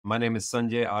My name is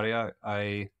Sanjay Arya.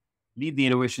 I lead the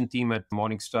innovation team at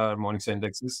Morningstar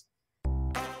Indexes.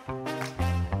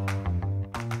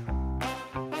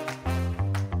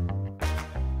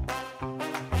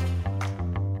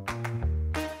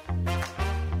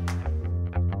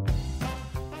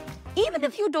 Even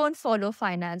if you don't follow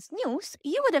finance news,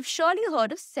 you would have surely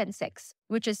heard of Sensex,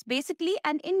 which is basically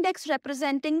an index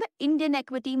representing the Indian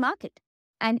equity market.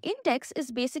 An index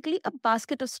is basically a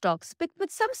basket of stocks picked with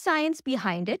some science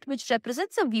behind it, which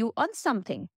represents a view on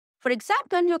something. For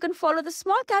example, you can follow the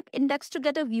small cap index to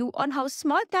get a view on how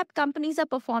small cap companies are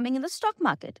performing in the stock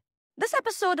market. This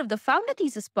episode of the Founder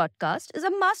Thesis podcast is a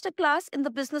masterclass in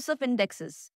the business of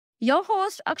indexes. Your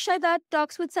host, Akshay Dutt,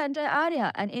 talks with Sanjay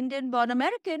Arya, an Indian-born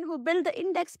American who built the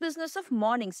index business of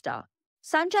Morningstar.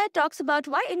 Sanjay talks about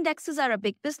why indexes are a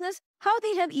big business, how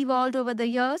they have evolved over the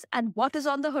years, and what is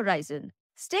on the horizon.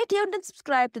 Stay tuned and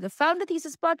subscribe to the Founder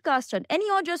Thesis podcast on any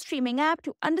audio streaming app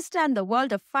to understand the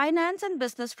world of finance and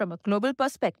business from a global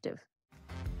perspective.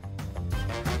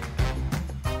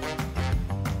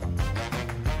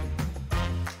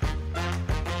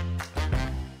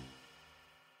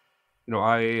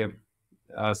 I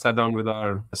sat down with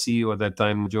our CEO at that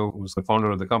time, Joe, who was the founder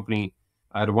of the company.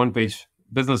 I had a one-page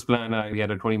business plan. We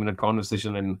had a 20-minute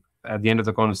conversation, and at the end of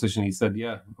the conversation, he said,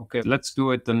 "Yeah, okay, let's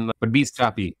do it, but be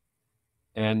scrappy."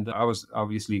 And I was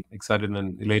obviously excited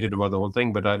and elated about the whole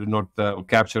thing, but I did not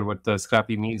capture what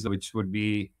scrappy means, which would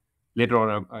be later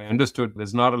on. I understood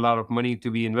there's not a lot of money to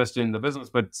be invested in the business,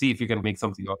 but see if you can make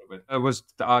something out of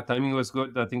it. Our timing was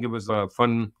good. I think it was a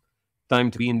fun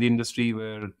time to be in the industry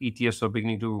where ETFs are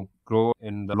beginning to grow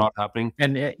and a lot happening.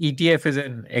 And ETF is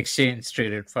an exchange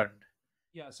traded fund.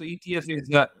 Yeah, so ETF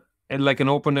is like an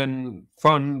open-end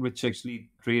fund which actually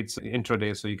trades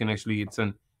intraday. So you can actually,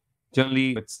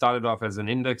 generally it started off as an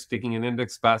index, taking an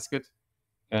index basket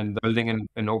and building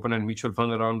an open-end mutual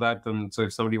fund around that. And so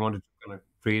if somebody wanted to kind of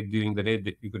trade during the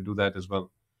day, you could do that as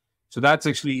well. So that's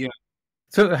actually...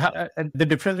 So the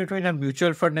difference between a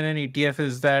mutual fund and an ETF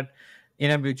is that in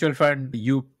a mutual fund,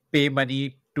 you pay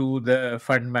money to the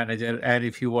fund manager, and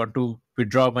if you want to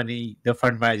withdraw money, the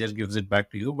fund manager gives it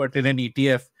back to you. But in an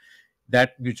ETF,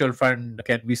 that mutual fund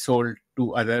can be sold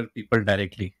to other people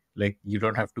directly. Like you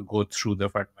don't have to go through the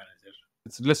fund manager.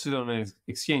 It's listed on an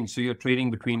exchange, so you're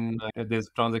trading between, there's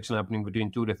a transaction happening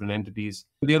between two different entities.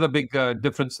 The other big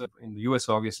difference in the US,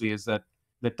 obviously, is that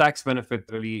the tax benefit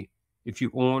really, if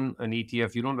you own an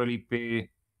ETF, you don't really pay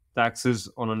taxes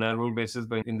on an annual basis,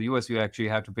 but in the US, you actually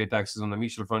have to pay taxes on the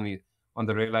mutual fund, on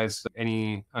the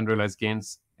any unrealized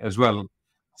gains as well.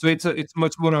 So it's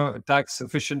much more a tax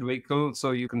efficient vehicle.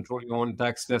 So you control your own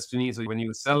tax destiny. So when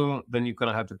you sell, then you kind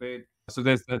of have to pay it. So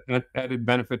there's that added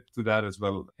benefit to that as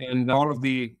well. And all of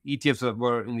the ETFs that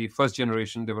were in the first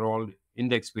generation, they were all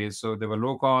index based. So they were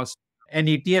low cost. An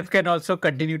ETF can also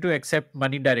continue to accept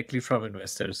money directly from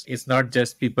investors. It's not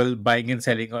just people buying and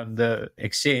selling on the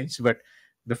exchange, but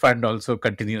the fund also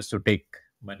continues to take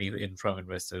money in from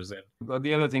investors. And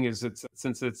the other thing is,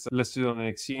 since it's listed on an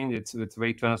exchange, it's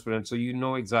very transparent. So you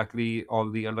know exactly all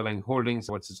the underlying holdings,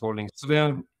 what's its holdings. So there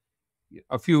are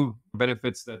a few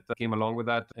benefits that came along with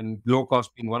that, and low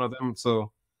cost being one of them.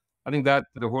 So I think that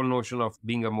the whole notion of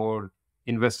being a more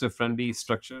investor-friendly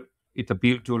structure, it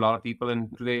appealed to a lot of people.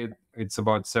 And today it's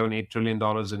about $7-8 trillion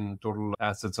in total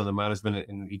assets under management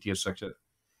in ETF structure.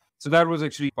 So that was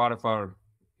actually part of our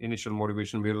initial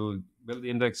motivation. We'll build the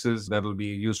indexes that will be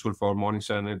useful for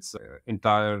Morningstar and its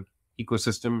entire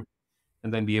ecosystem,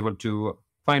 and then be able to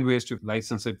find ways to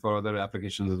license it for other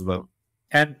applications as well.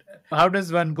 And how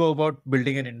does one go about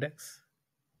building an index?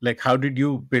 Like, how did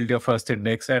you build your first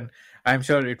index? And I'm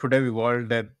sure it would have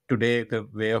evolved, and today the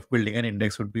way of building an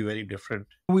index would be very different.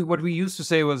 What we used to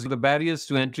say was the barriers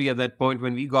to entry at that point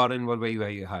when we got in were very,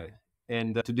 very high.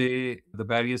 And today the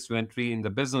barriers to entry in the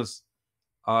business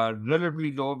are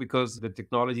relatively low because the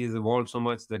technology has evolved so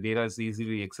much, the data is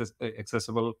easily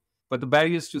accessible. But the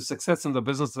barriers to success in the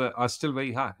business are still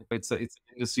very high. It's an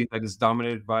industry that is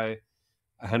dominated by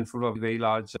a handful of very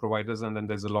large providers, and then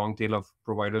there's a long tail of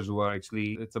providers who are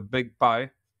actually, it's a big pie.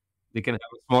 They can have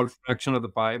a small fraction of the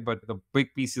pie, but the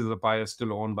big pieces of the pie are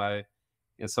still owned by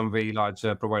some very large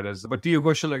providers. But to your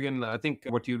question again, I think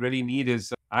what you really need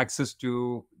is access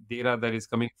to data that is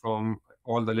coming from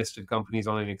all the listed companies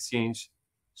on an exchange.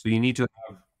 So you need to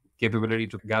have capability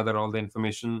to gather all the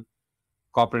information,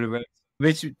 corporate events.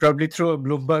 Which probably through a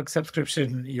Bloomberg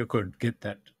subscription, you could get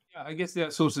that. Yeah, I guess there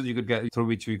are sources you could get through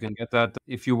which you can get that.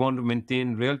 If you want to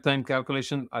maintain real-time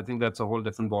calculation, I think that's a whole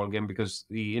different ballgame, because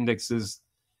the indexes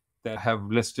that have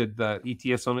listed the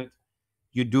ETFs on it,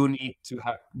 you do need to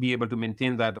be able to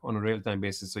maintain that on a real-time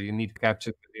basis. So you need to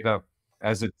capture the data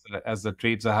as the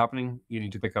trades are happening, you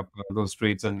need to pick up those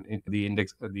trades and the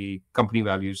index, the company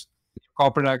values.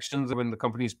 Corporate actions, when the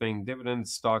company is paying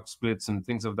dividends, stock splits, and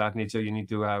things of that nature, you need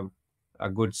to have a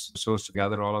good source to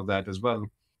gather all of that as well.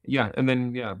 Yeah, and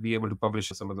then be able to publish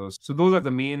some of those. So those are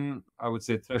the main, I would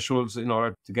say, thresholds in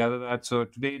order to gather that. So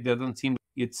today it doesn't seem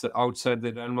it's outside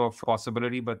the realm of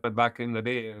possibility, but back in the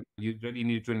day, you really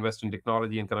need to invest in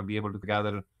technology and kind of be able to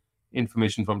gather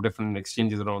information from different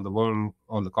exchanges around the world,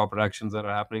 all the corporate actions that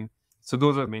are happening. So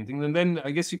those are the main things. And then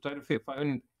I guess you try to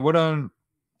find what are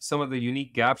some of the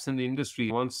unique gaps in the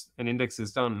industry once an index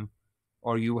is done,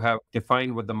 or you have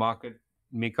defined what the market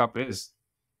makeup is.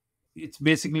 It's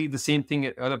basically the same thing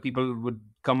other people would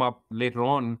come up later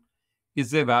on.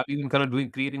 Is there value in kind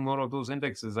of creating more of those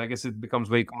indexes? I guess it becomes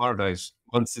very commoditized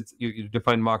once you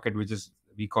define market, which is,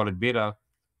 we call it beta.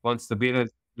 Once the beta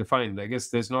is defined, I guess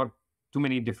there's not too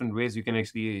many different ways you can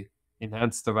actually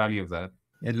enhance the value of that.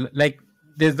 Like,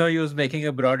 there's no use making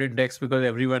a broad index because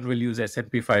everyone will use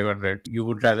S&P 500. You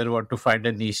would rather want to find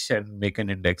a niche and make an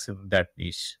index in that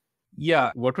niche.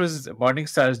 Yeah, What was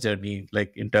Morningstar's journey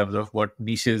like in terms of what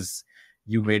niches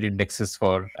you made indexes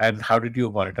for, and how did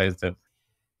you monetize them?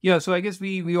 yeah. So I guess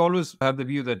we always have the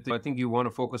view that I think you want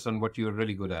to focus on what you're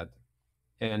really good at,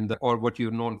 and or what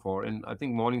you're known for. And I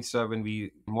think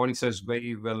Morningstar is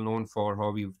very well known for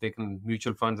how we've taken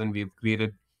mutual funds and we've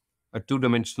created a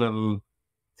two-dimensional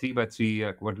 3 by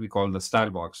 3, what we call the style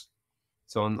box.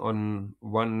 So on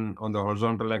the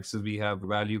horizontal axis we have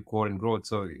value, core, and growth.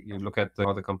 So you look at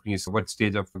how the companies, what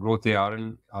stage of growth they are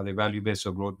in. Are they value based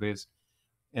or growth based?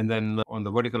 And then on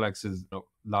the vertical axis,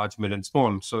 large, mid, and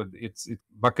small. So it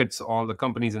buckets all the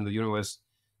companies in the universe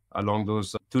along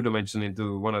those two dimensions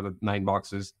into one of the 9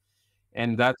 boxes.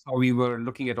 And that's how we were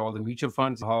looking at all the mutual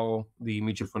funds, how the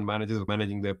mutual fund managers were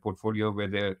managing their portfolio, where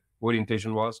their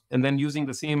orientation was, and then using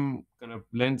the same kind of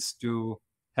lens to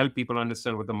help people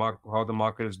understand what how the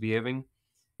market is behaving.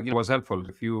 Was helpful.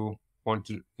 If you want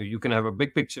to, you can have a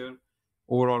big picture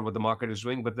overall what the market is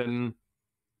doing, but then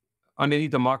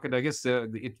underneath the market, I guess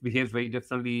it behaves very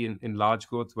differently in large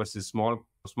growth versus small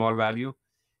value.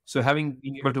 So having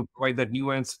been able to provide that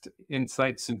nuanced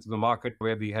insights into the market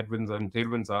where the headwinds and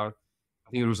tailwinds are, I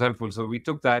think it was helpful. So we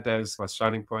took that as a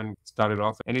starting point, started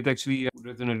off, and it actually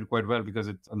resonated quite well because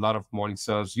it's a lot of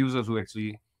Morningstar's users who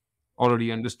actually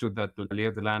already understood that the lay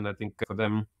of the land. I think for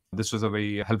them, this was a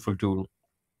very helpful tool.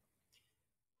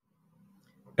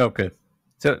 Okay.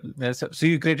 So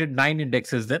you created 9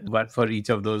 indexes then, one for each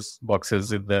of those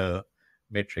boxes in the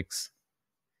matrix.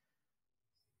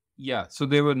 Yeah, so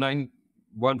there were 9,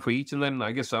 one for each, and then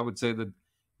I guess I would say that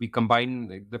we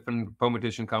combined different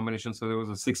permutation combinations. So there was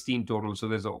a 16 total. So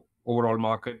there's a overall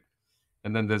market,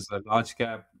 and then there's a large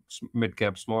cap, mid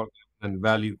cap, small cap, and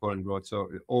value, core, and growth. So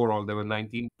overall there were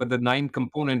 19, but the 9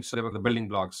 components, they were the building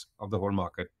blocks of the whole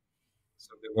market.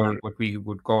 So they were what we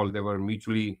would call, they were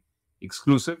mutually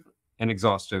exclusive and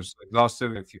exhaustive. So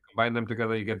exhaustive, if you combine them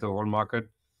together, you get the whole market,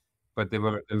 but there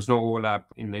was no overlap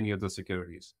in any of the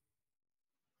securities.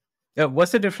 Yeah,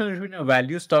 what's the difference between a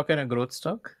value stock and a growth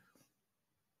stock?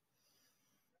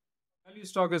 Value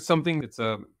stock is something, it's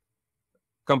a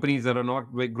companies that are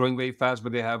not growing very fast,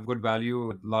 but they have good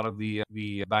value. A lot of the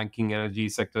banking, energy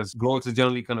sectors. Growth is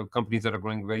generally kind of companies that are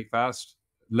growing very fast,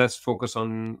 less focus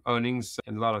on earnings,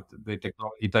 and a lot of the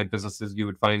technology type businesses you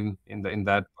would find in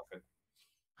that bucket.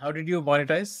 How did you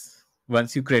monetize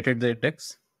once you created the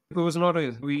index? It was not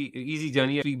a easy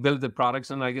journey. We built the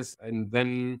products, and I guess, and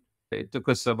then it took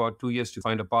us about 2 years to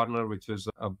find a partner, which was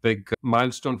a big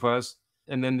milestone for us.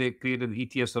 And then they created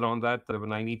ETFs around that. There were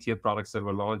 9 ETF products that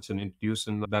were launched and introduced,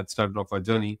 and that started off our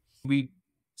journey. We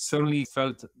certainly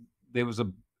felt there was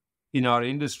in our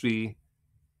industry,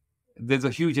 there's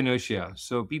a huge inertia.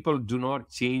 So people do not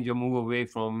change or move away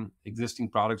from existing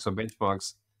products or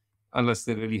benchmarks unless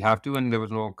they really have to. And there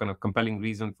was no kind of compelling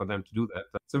reason for them to do that.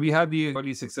 So we had the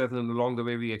early success, and along the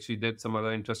way, we actually did some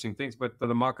other interesting things, but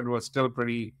the market was still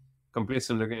pretty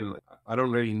complacent. Again, I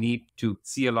don't really need to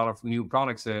see a lot of new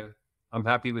products there. I'm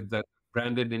happy with the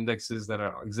branded indexes that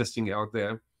are existing out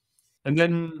there. And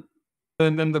then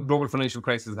the global financial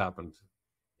crisis happened.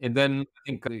 And then I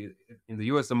think in the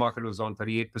US, the market was on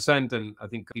 38%. And I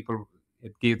think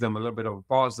it gave them a little bit of a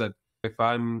pause that if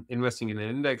I'm investing in an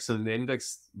index, and the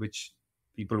index, which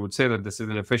people would say that this is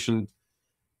an efficient,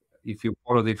 if you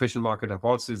follow the efficient market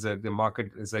hypothesis, that the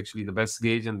market is actually the best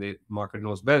gauge and the market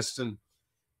knows best. And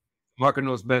market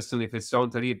knows best. And if it's down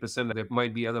 38%, there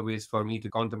might be other ways for me to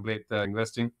contemplate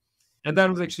investing. And that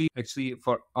was actually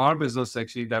for our business,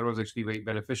 actually, that was actually very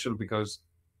beneficial because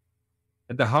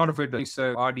at the heart of it,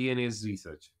 our DNA is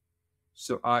research.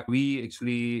 So we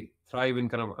actually thrive in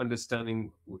kind of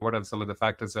understanding what are some of the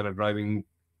factors that are driving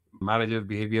manager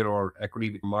behavior or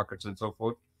equity markets and so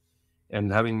forth.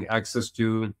 And having access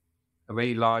to a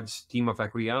very large team of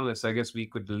equity analysts, I guess we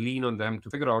could lean on them to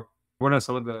figure out what are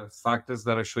some of the factors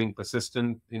that are showing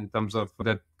persistent in terms of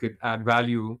that could add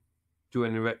value to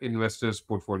an investor's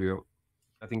portfolio.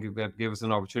 I think that gave us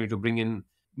an opportunity to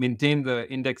maintain the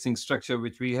indexing structure,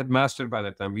 which we had mastered by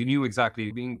that time. We knew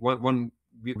exactly being one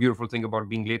beautiful thing about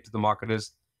being late to the market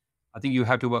is I think you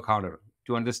have to work harder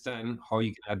to understand how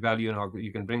you can add value and how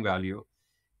you can bring value.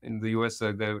 In the US,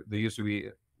 there used to be,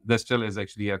 there still is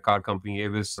actually a car company,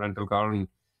 Avis Rental Car, and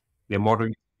their motto,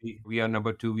 we are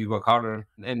number two, we work harder.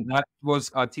 And that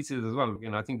was our thesis as well.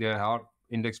 I think there are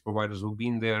index providers who've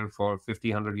been there for 50,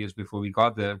 100 years before we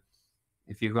got there.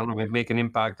 If you're going to make an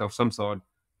impact of some sort,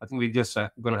 I think we just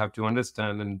going to have to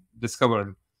understand and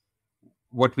discover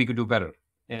what we could do better.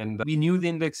 And we knew the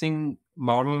indexing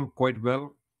model quite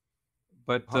well,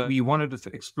 but we wanted to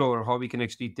explore how we can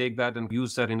actually take that and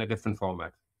use that in a different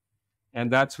format.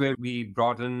 And that's where we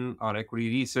brought in our equity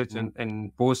research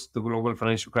and post the global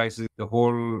financial crisis, the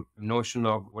whole notion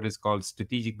of what is called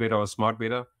strategic beta or smart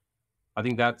beta. I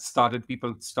think that started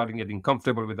people starting getting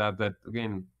comfortable with that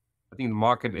again, I think the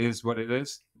market is what it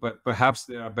is, but perhaps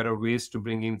there are better ways to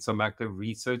bring in some active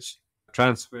research,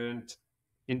 transparent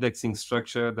indexing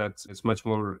structure that is much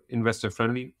more investor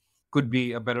friendly, could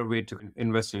be a better way to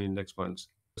invest in index funds.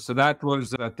 So that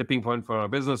was a tipping point for our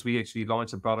business. We actually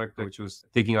launched a product which was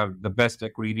taking out the best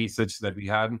equity research that we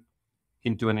had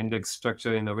into an index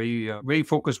structure in a very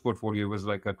focused portfolio. It was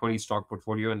like a 20 stock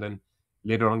portfolio. And then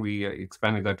later on, we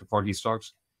expanded that to 40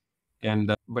 stocks.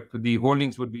 And but the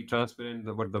holdings would be transparent,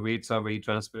 but the weights are very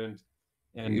transparent.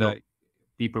 And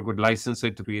people could license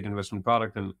it to create investment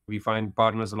product. And we find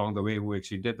partners along the way who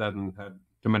actually did that and had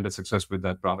tremendous success with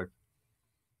that product.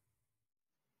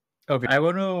 Okay, I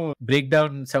want to break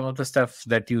down some of the stuff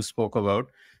that you spoke about.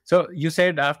 So you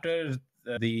said after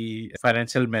the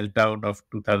financial meltdown of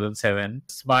 2007,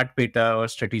 smart beta or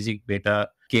strategic beta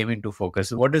came into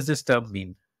focus. What does this term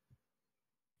mean?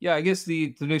 Yeah, I guess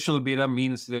the traditional beta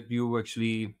means that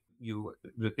you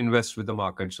invest with the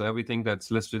market. So everything that's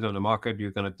listed on the market,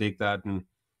 you're going to take that and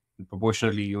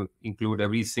proportionally you include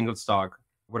every single stock,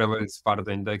 whatever is part of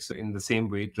the index, in the same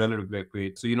weight, relative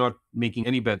weight. So you're not making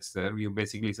any bets there. You're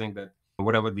basically saying that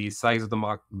whatever the size of the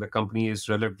market, the company is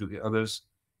relative to the others,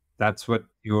 that's what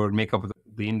your makeup of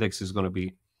the index is going to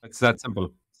be. It's that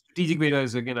simple. Strategic beta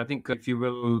is, again, I think if you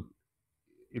will,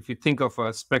 if you think of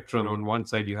a spectrum, on one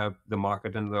side you have the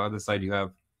market and the other side you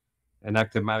have an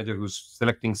active manager who's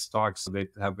selecting stocks they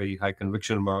have very high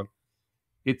conviction about.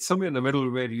 It's somewhere in the middle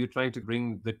where you're trying to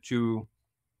bring the two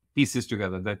pieces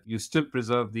together, that you still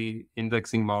preserve the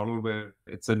indexing model where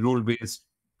it's a rule based,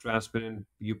 transparent,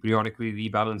 you periodically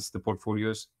rebalance the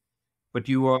portfolios, but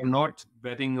you are not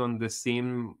betting on the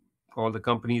same, all the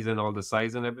companies and all the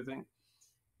size and everything.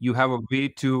 You have a way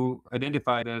to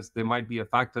identify it as there might be a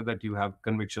factor that you have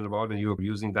conviction about, and you're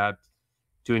using that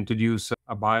to introduce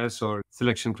a bias or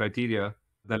selection criteria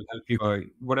that help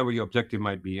you, whatever your objective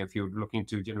might be. If you're looking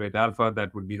to generate alpha,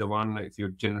 that would be the one. If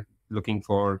you're looking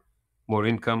for more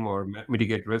income or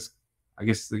mitigate risk, I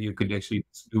guess you could actually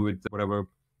do with whatever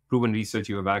proven research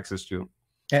you have access to.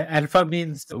 Alpha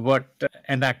means what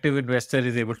an active investor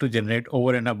is able to generate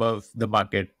over and above the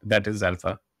market. That is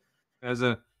alpha. As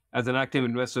an active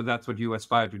investor, that's what you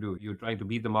aspire to do. You're trying to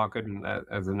beat the market, and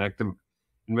as an active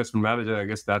investment manager, I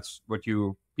guess that's what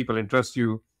people entrust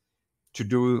you to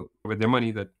do with their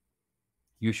money, that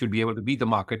you should be able to beat the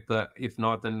market. If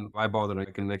not, then why bother? I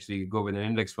can actually go with an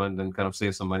index fund and kind of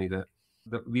save some money there.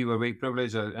 We were very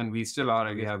privileged, and we still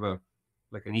are. We have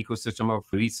like an ecosystem of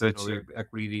research,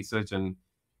 equity research and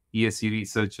ESG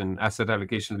research and asset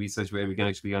allocation research, where we can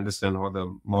actually understand how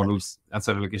the models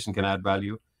asset allocation can add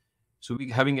value. So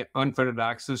having unfettered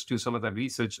access to some of that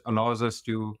research allows us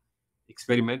to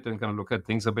experiment and kind of look at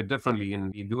things a bit differently.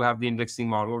 And we do have the indexing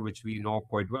model, which we know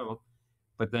quite well,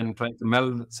 but then trying to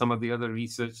meld some of the other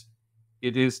research,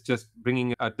 it is just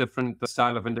bringing a different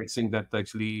style of indexing that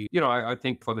actually, I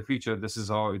think for the future, this is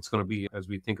how it's going to be as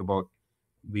we think about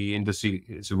the industry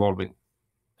is evolving.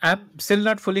 I'm still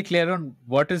not fully clear on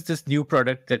what is this new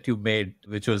product that you made,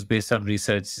 which was based on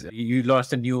research. You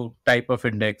launched a new type of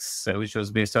index, which was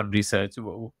based on research.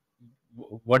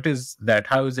 What is that?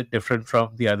 How is it different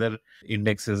from the other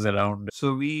indexes around?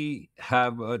 So we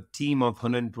have a team of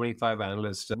 125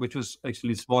 analysts, which was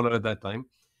actually smaller at that time.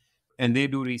 And they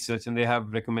do research and they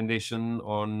have recommendation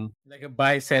on like a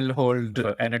buy, sell, hold,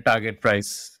 and a target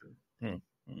price.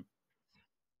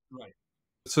 Right.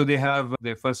 So they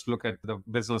first look at the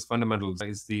business fundamentals.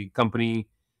 Is the company,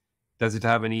 does it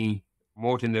have any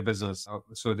moat in their business.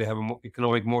 So they have a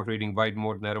economic moat rating, wide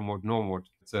moat, narrow moat, no moat.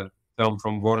 It's a term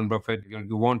from Warren Buffett.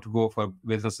 You want to go for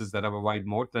businesses that have a wide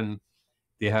moat, then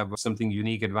they have something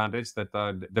unique advantage that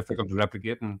are difficult to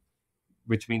replicate, and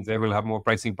which means they will have more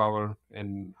pricing power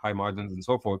and high margins and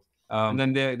so forth. And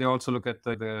then they also look at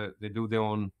they do their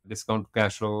own discount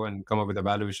cash flow and come up with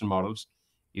evaluation models.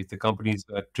 If the company is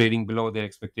trading below their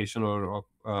expectation or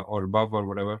above or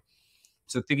whatever.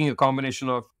 So taking a combination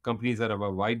of companies that have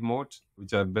a wide moat,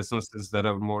 which are businesses that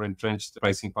have more entrenched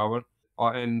pricing power,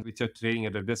 and which are trading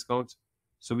at a discount.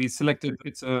 So we selected.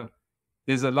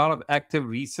 There's a lot of active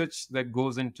research that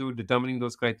goes into determining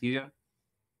those criteria.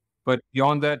 But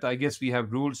beyond that, I guess we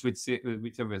have rules which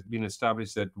have been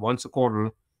established that once a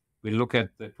quarter, we look at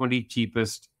the 20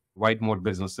 cheapest white moat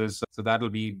businesses. So that'll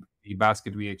be the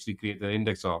basket we actually create the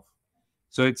index of.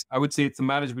 So I would say it's a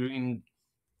marriage between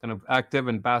kind of active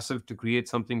and passive to create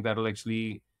something that'll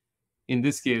actually, in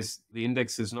this case, the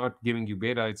index is not giving you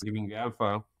beta, it's giving you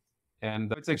alpha.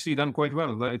 And it's actually done quite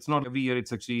well. It's not every year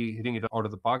it's actually hitting it out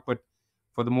of the park, but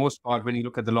for the most part, when you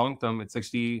look at the long term, it's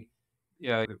actually,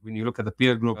 yeah, when you look at the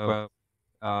peer group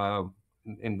uh,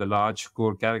 in the large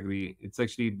core category, it's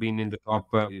actually been in the top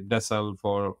decile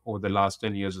for over the last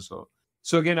 10 years or so.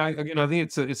 So I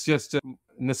think it's just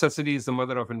necessity is the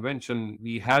mother of invention.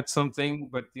 We had something,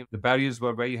 but the barriers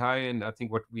were very high, and I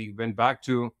think what we went back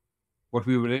to, what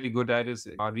we were really good at, is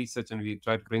our research, and we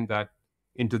tried to bring that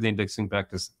into the indexing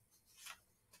practice.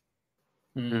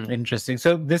 Interesting.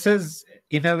 So this is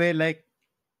in a way like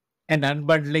an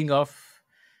unbundling of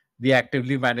the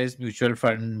actively managed mutual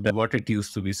fund, what it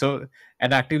used to be. So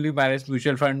an actively managed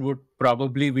mutual fund would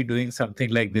probably be doing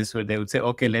something like this, where they would say,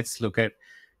 okay, let's look at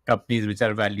companies which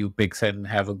are value picks and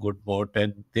have a good moat,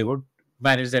 and they would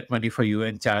manage that money for you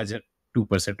and charge at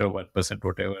 2% or 1%,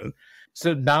 whatever.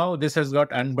 So now this has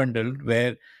got unbundled,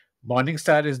 where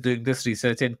Morningstar is doing this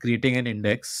research and creating an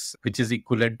index which is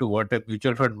equivalent to what a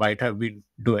mutual fund might have been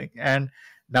doing. And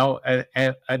now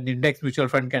an index mutual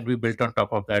fund can be built on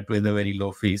top of that with a very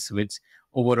low fees, which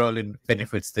overall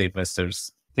benefits the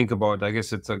investors. Think about, I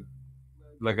guess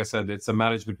like I said, it's a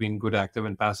marriage between good active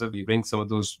and passive. You bring some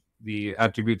of the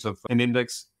attributes of an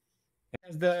index.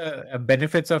 Has the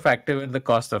benefits of active and the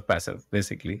cost of passive,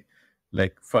 basically,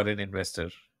 like for an investor.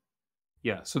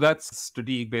 Yeah, so that's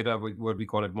strategic beta, what we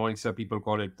call it. Morningstar people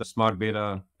call it the smart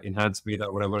beta, enhanced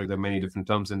beta, whatever. There are many different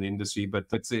terms in the industry. But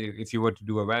let's say if you were to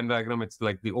do a Venn diagram, it's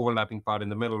like the overlapping part in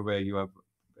the middle where you have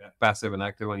passive and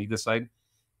active on either side.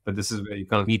 But this is where you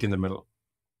kind of meet in the middle.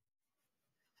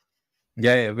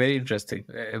 Yeah, very interesting.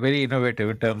 Very innovative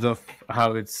in terms of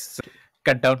how it's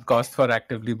cut down cost for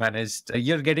actively managed.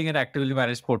 You're getting an actively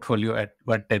managed portfolio at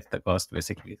 1/10 the cost,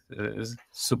 basically. It's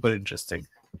super interesting.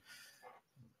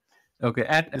 Okay,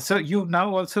 and so you've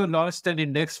now also launched an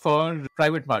index for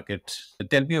private market.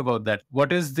 Tell me about that.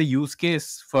 What is the use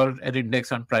case for an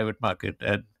index on private market,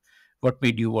 and what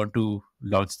made you want to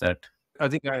launch that? I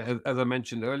think, as I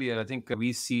mentioned earlier, I think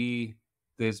we see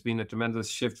there's been a tremendous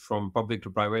shift from public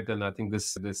to private, and I think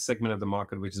this segment of the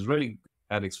market, which is really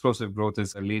had explosive growth,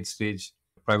 is a late stage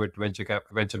private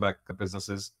venture backed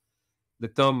businesses. The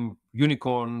term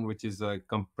unicorn, which is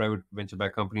private venture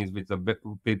backed companies with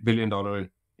 $1 billion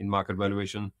in market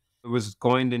valuation, it was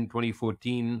coined in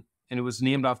 2014, and it was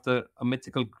named after a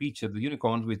mythical creature, the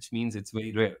unicorn, which means it's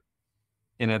very rare.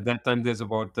 And at that time, there's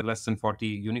about less than 40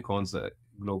 unicorns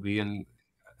globally, and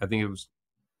I think it was.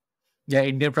 Yeah,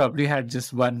 India probably had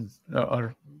just one,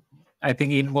 or I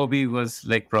think InMobi was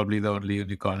like probably the only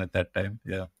unicorn at that time.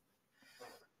 Yeah.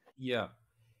 Yeah.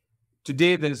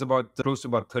 Today, there's about close to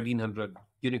about 1,300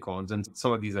 unicorns, and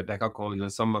some of these are decacorns,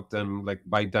 and some of them, like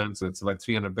ByteDance, it's about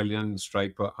 300 billion,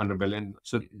 Stripe, 100 billion.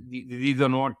 So these are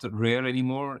not rare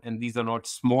anymore, and these are not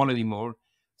small anymore.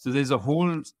 So there's a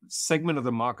whole segment of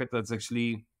the market that's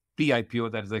actually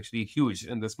pre-IPO that is actually huge,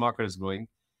 and this market is growing.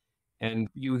 And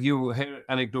you hear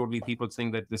anecdotally people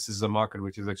saying that this is a market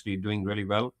which is actually doing really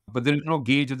well, but there is no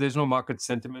gauge, there's no market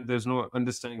sentiment, there's no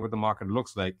understanding what the market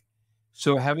looks like.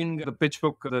 So having the pitch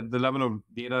book, the level of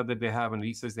data that they have and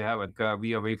research they have,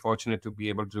 we are very fortunate to be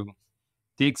able to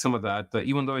take some of that,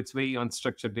 even though it's very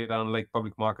unstructured data, unlike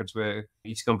public markets where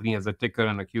each company has a ticker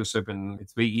and a QSIP, and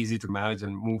it's very easy to manage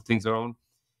and move things around.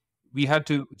 We had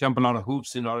to jump a lot of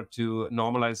hoops in order to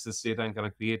normalize this data and kind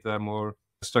of create a more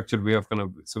structured way of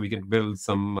so we can build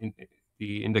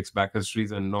the index back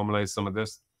histories and normalize some of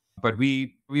this. But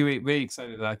we were very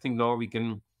excited. I think now we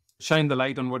can shine the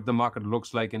light on what the market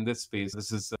looks like in this space.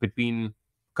 This is between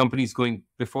companies going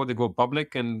before they go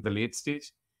public and the late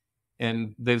stage.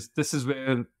 And this is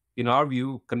where, in our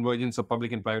view, convergence of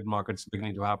public and private markets is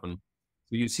beginning to happen.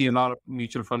 So you see a lot of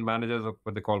mutual fund managers, or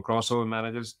what they call crossover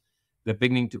managers. They're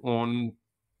beginning to own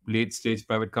late stage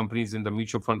private companies in the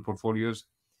mutual fund portfolios.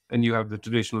 And you have the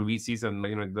traditional VCs and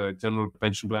the general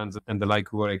pension plans and the like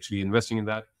who are actually investing in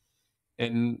that.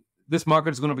 And this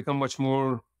market is going to become much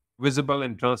more visible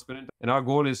and transparent. And our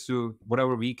goal is to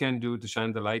whatever we can do to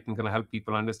shine the light and kind of help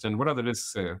people understand what are the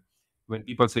risks there. When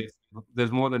people say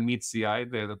there's more than meets the eye,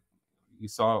 you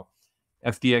saw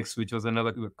FTX, which was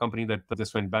another company that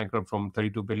just went bankrupt from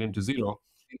 32 billion to zero.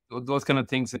 Those kind of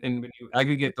things. And when you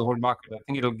aggregate the whole market, I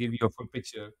think it'll give you a full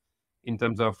picture in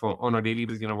terms of on a daily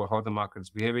basis, how the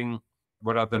market's behaving,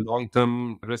 what are the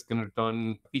long-term risk and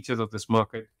return features of this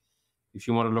market. If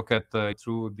you want to look at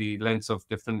through the lens of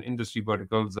different industry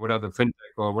verticals, what are the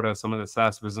fintech or what are some of the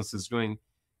SaaS businesses doing,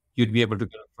 you'd be able to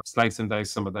kind of slice and dice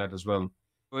some of that as well.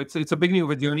 So it's a beginning of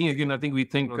a journey. Again, I think we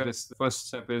think this first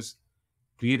step is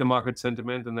create a market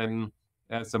sentiment, and then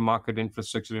as the market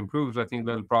infrastructure improves, I think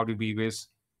there'll probably be ways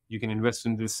you can invest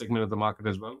in this segment of the market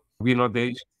as well. We're not there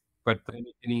yet, but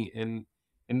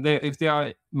if there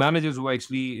are managers who are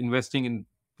actually investing in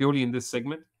purely in this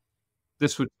segment,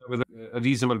 this would serve as a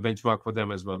reasonable benchmark for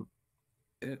them as well.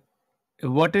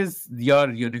 What is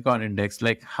your unicorn index?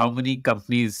 Like, how many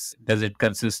companies does it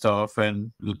consist of?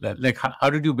 And like, how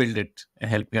did you build it?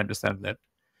 Help me understand that.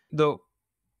 Though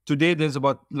today there's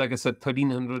about, like I said,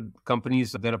 1,300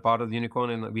 companies that are part of the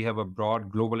unicorn, and we have a broad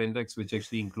global index which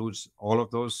actually includes all of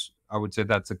those. I would say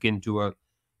that's akin to a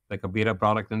beta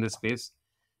product in this space.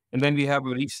 And then we have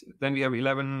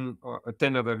 11 or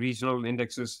 10 other regional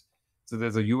indexes. So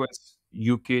there's a US,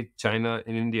 UK, China,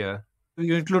 and India.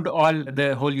 You include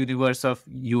the whole universe of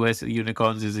US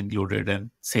unicorns is included, and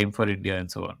same for India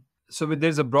and so on. So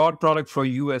there's a broad product for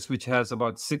US which has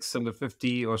about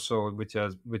 650 or so, which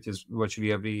is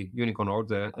virtually every unicorn out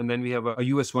there. And then we have a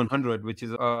US 100, which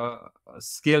is a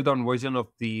scaled down version of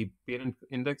the parent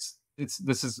index.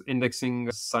 This is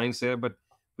indexing science here, but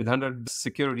with 100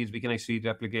 securities, we can actually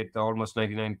replicate almost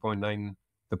 99.9.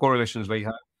 The correlation is very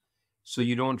high. So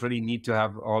you don't really need to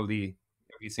have every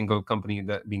single company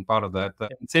that being part of that.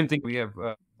 Same thing, we have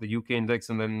the UK index,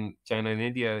 and then China and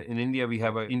India. In India, we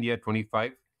have India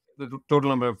 25. The total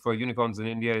number of unicorns in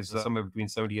India is somewhere between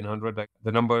 70 and 100.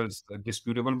 The number is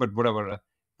disputable, but whatever.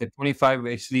 The 25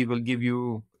 actually will give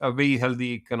you a very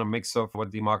healthy kind of mix of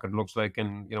what the market looks like,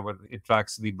 and it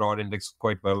tracks the broad index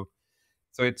quite well.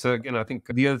 So it's again, I think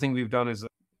the other thing we've done is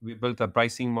we built a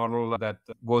pricing model that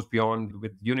goes beyond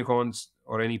with unicorns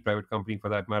or any private company for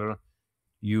that matter.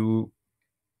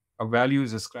 A value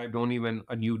is ascribed only when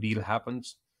a new deal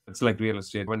happens. It's like real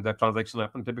estate. When that transaction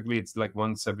happens, typically it's like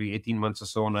once every 18 months or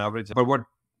so on average. But what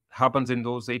happens in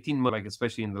those 18 months, like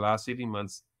especially in the last 18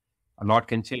 months, a lot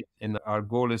can change. And our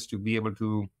goal is to be able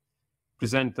to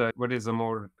present what is a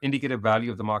more indicative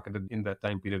value of the market in that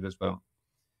time period as well.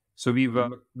 So we've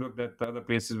looked at other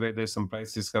places where there's some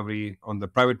price discovery on the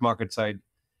private market side,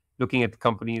 looking at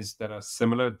companies that are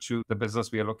similar to the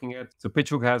business we are looking at. So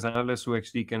PitchBook has analysts who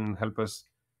actually can help us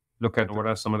look at what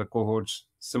are some of the cohorts,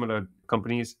 similar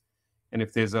companies. And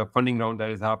if there's a funding round that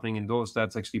is happening in those,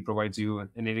 that actually provides you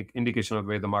an indication of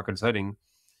where the market's heading.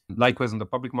 Likewise, on the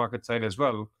public market side as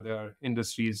well, there are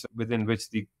industries within which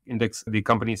the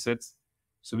company sits.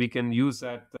 So we can use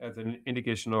that as an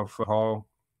indication of how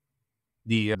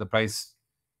the price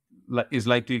is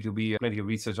likely to be. Plenty of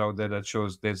research out there that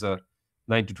shows there's a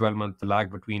 9 to 12 month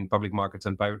lag between public markets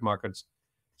and private markets.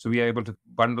 So we are able to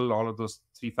bundle all of those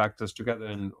three factors together,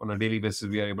 and on a daily basis,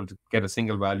 we are able to get a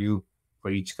single value for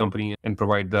each company and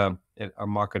provide a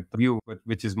market view,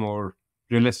 which is more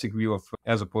realistic view of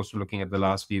as opposed to looking at the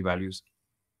last few values.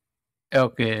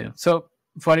 Okay. So,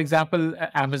 for example,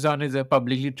 Amazon is a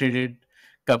publicly traded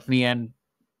company, and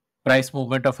price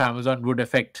movement of Amazon would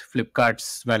affect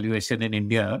Flipkart's valuation in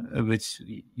India, which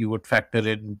you would factor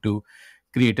in to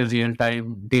create a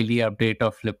real-time daily update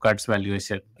of Flipkart's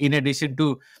valuation. In addition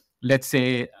to, let's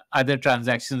say, other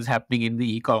transactions happening in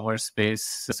the e-commerce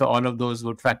space. So all of those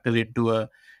would factor into a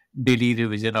daily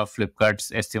revision of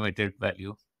Flipkart's estimated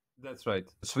value. That's right.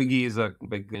 Swiggy is a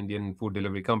big Indian food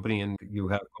delivery company, and you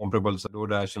have comparables,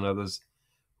 DoorDash and others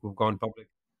who've gone public.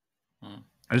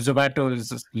 Zomato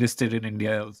is listed in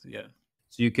India also, yeah.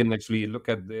 So you can actually look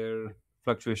at their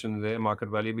fluctuation in their market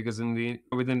value, because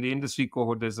within the industry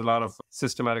cohort, there's a lot of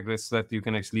systematic risks that you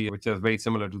can actually, which are very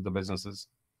similar to the businesses.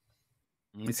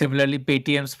 Similarly,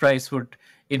 Paytm's price would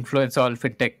influence all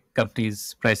fintech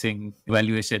companies' pricing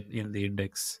valuation in the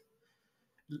index.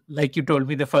 Like you told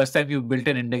me, the first time you built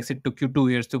an index, it took you 2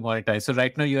 years to monetize. So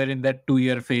right now you are in that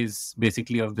 2-year phase,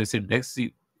 basically, of this index,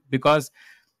 because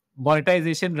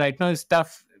monetization right now is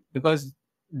tough because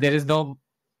there is no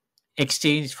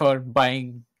exchange for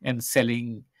buying and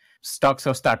selling stocks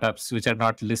of startups which are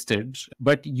not listed.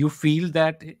 But you feel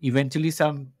that eventually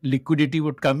some liquidity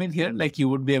would come in here, like you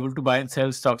would be able to buy and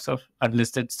sell stocks of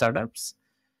unlisted startups?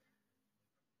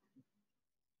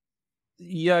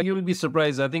 Yeah, you'll be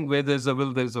surprised. I think where there's a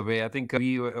will, there's a way. I think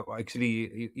we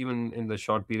actually, even in the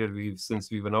short period since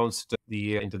we've announced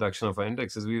the introduction of our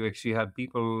indexes, we've actually had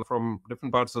people from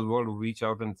different parts of the world who reach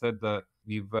out and said that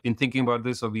we've been thinking about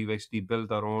this, or we've actually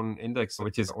built our own index,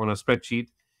 which is on a spreadsheet,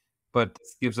 but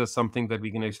this gives us something that we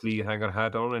can actually hang our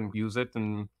hat on and use it.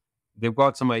 And they've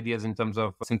got some ideas in terms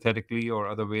of synthetically or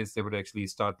other ways they would actually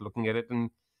start looking at it.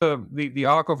 And the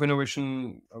arc of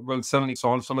innovation will certainly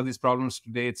solve some of these problems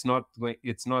today. It's not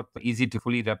easy to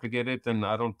fully replicate it, and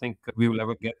I don't think we will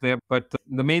ever get there. But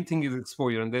the main thing is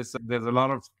exposure, and there's a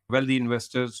lot of wealthy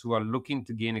investors who are looking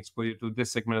to gain exposure to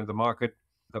this segment of the market.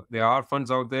 There are funds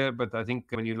out there, but I think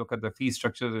when you look at the fee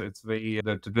structure, it's very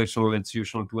the traditional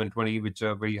institutional 2 and 20, which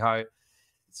are very high.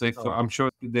 So if I'm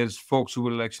sure there's folks who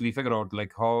will actually figure out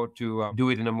like how to do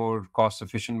it in a more cost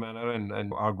efficient manner.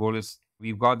 And our goal is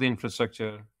we've got the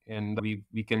infrastructure and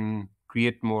we can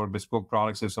create more bespoke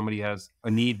products. If somebody has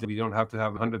a need, we don't have to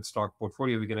have a 100 stock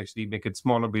portfolio. We can actually make it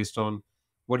smaller based on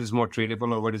what is more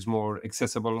tradable or what is more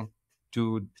accessible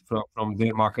from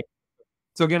their market.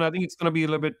 So again, I think it's going to be a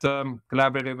little bit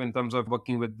collaborative in terms of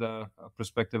working with the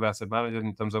prospective asset manager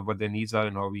in terms of what their needs are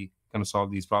and how we kind of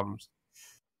solve these problems.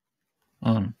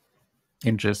 Mm,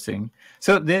 interesting.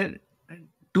 So there are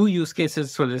two use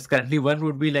cases for this currently. One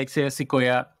would be like, say, a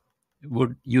Sequoia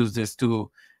would use this to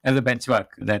as a benchmark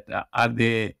that are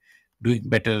they doing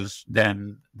better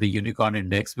than the unicorn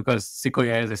index, because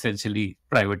Sequoia is essentially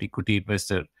private equity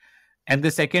investor. And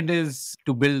the second is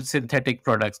to build synthetic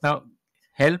products. Now,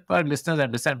 help our listeners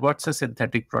understand what's a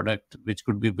synthetic product which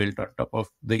could be built on top of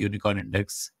the unicorn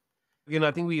index. Again, I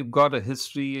think we've got a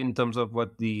history in terms of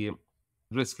what the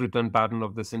risk return pattern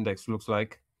of this index looks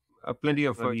like. Plenty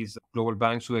of these global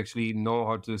banks who actually know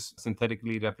how to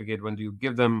synthetically replicate. When you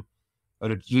give them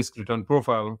a risk return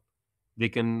profile, they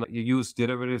can use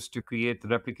derivatives to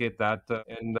replicate that.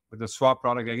 And with the swap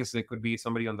product, I guess there could be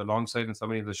somebody on the long side and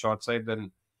somebody on the short side.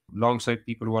 Then long side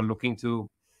people who are looking to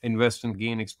invest and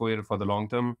gain exposure for the long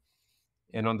term.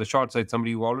 And on the short side,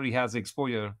 somebody who already has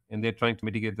exposure and they're trying to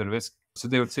mitigate the risk. So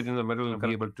they would sit in the middle and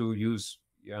be able to use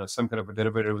some kind of a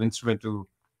derivative instrument to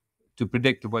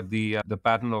predict what the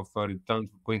pattern of returns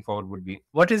going forward would be.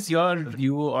 What is your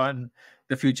view on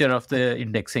the future of the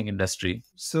indexing industry?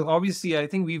 So obviously, I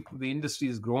think the industry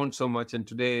has grown so much, and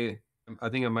today, I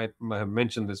think I might have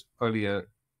mentioned this earlier.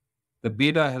 The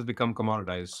beta has become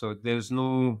commoditized, so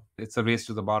it's a race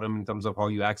to the bottom in terms of how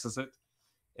you access it.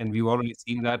 And we've already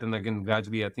seen that. And again,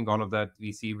 gradually, I think all of that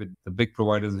we see with the big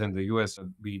providers in the US,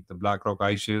 be it the BlackRock,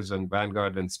 iShares, and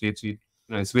Vanguard and State Street.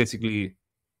 It's basically,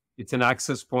 it's an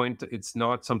access point. It's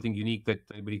not something unique that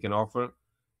anybody can offer.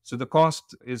 So the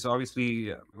cost is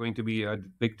obviously going to be a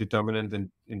big determinant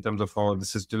in terms of how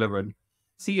this is delivered.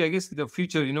 See, I guess the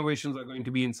future innovations are going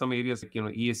to be in some areas like,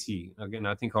 ESG. Again,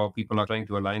 I think how people are trying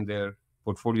to align their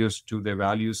portfolios to their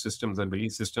value systems and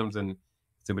belief systems. And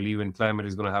they believe in climate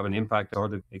is going to have an impact, how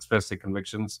to express their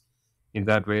convictions in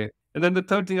that way. And then the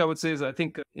third thing I would say is I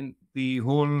think in the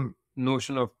whole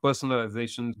notion of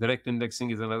personalization, direct indexing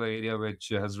is another area which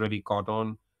has really caught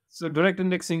on. So direct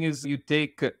indexing is you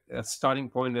take a starting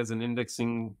point as an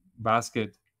indexing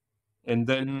basket, and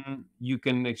then you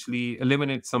can actually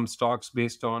eliminate some stocks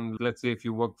based on, let's say, if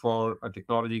you work for a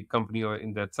technology company or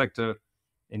in that sector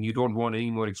and you don't want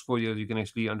any more exposure, you can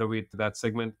actually underweight that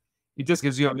segment. It just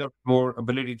gives you a little more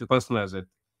ability to personalize it.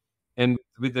 And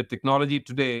with the technology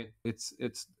today, it's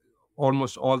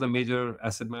almost all the major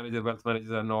asset managers, wealth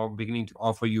managers are now beginning to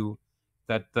offer you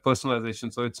that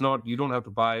personalization. So it's not, you don't have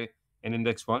to buy an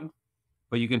index fund,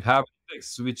 but you can have an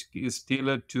index which is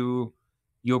tailored to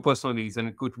your personal needs. And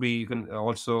it could be, you can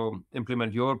also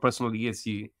implement your personal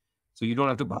ESG. So you don't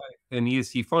have to buy an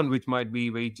ESG fund, which might be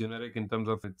very generic in terms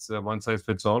of it's one size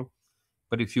fits all.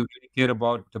 But if you really care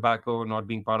about tobacco not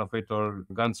being part of it or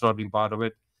guns not being part of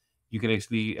it, you can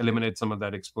actually eliminate some of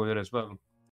that exposure as well.